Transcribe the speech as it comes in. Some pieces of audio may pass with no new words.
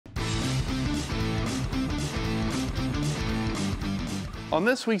On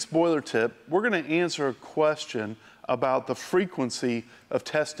this week's boiler tip, we're going to answer a question about the frequency of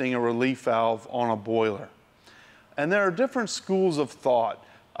testing a relief valve on a boiler. And there are different schools of thought.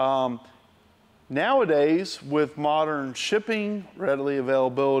 Nowadays, with modern shipping, readily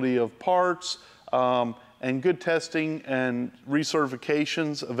availability of parts, and good testing and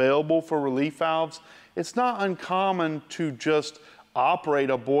recertifications available for relief valves, it's not uncommon to just operate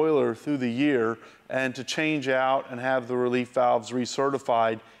a boiler through the year and to change out and have the relief valves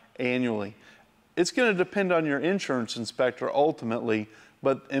recertified annually. It's going to depend on your insurance inspector ultimately,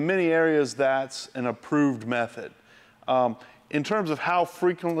 but in many areas that's an approved method. In terms of how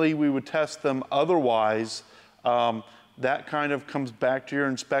frequently we would test them otherwise, that kind of comes back to your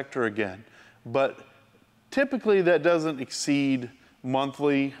inspector again. But typically that doesn't exceed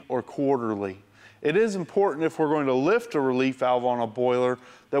monthly or quarterly. It is important if we're going to lift a relief valve on a boiler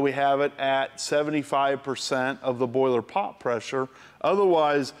that we have it at 75% of the boiler pop pressure.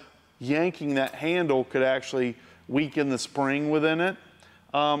 Otherwise, yanking that handle could actually weaken the spring within it.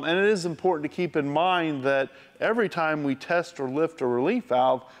 And it is important to keep in mind that every time we test or lift a relief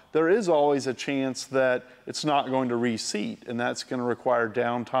valve, there is always a chance that it's not going to reseat, and that's going to require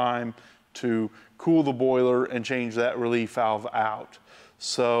downtime to cool the boiler and change that relief valve out.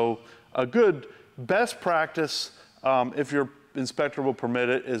 So a good best practice, if your inspector will permit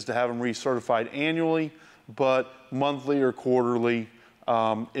it, is to have them recertified annually, but monthly or quarterly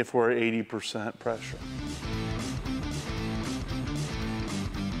if we're at 80% pressure.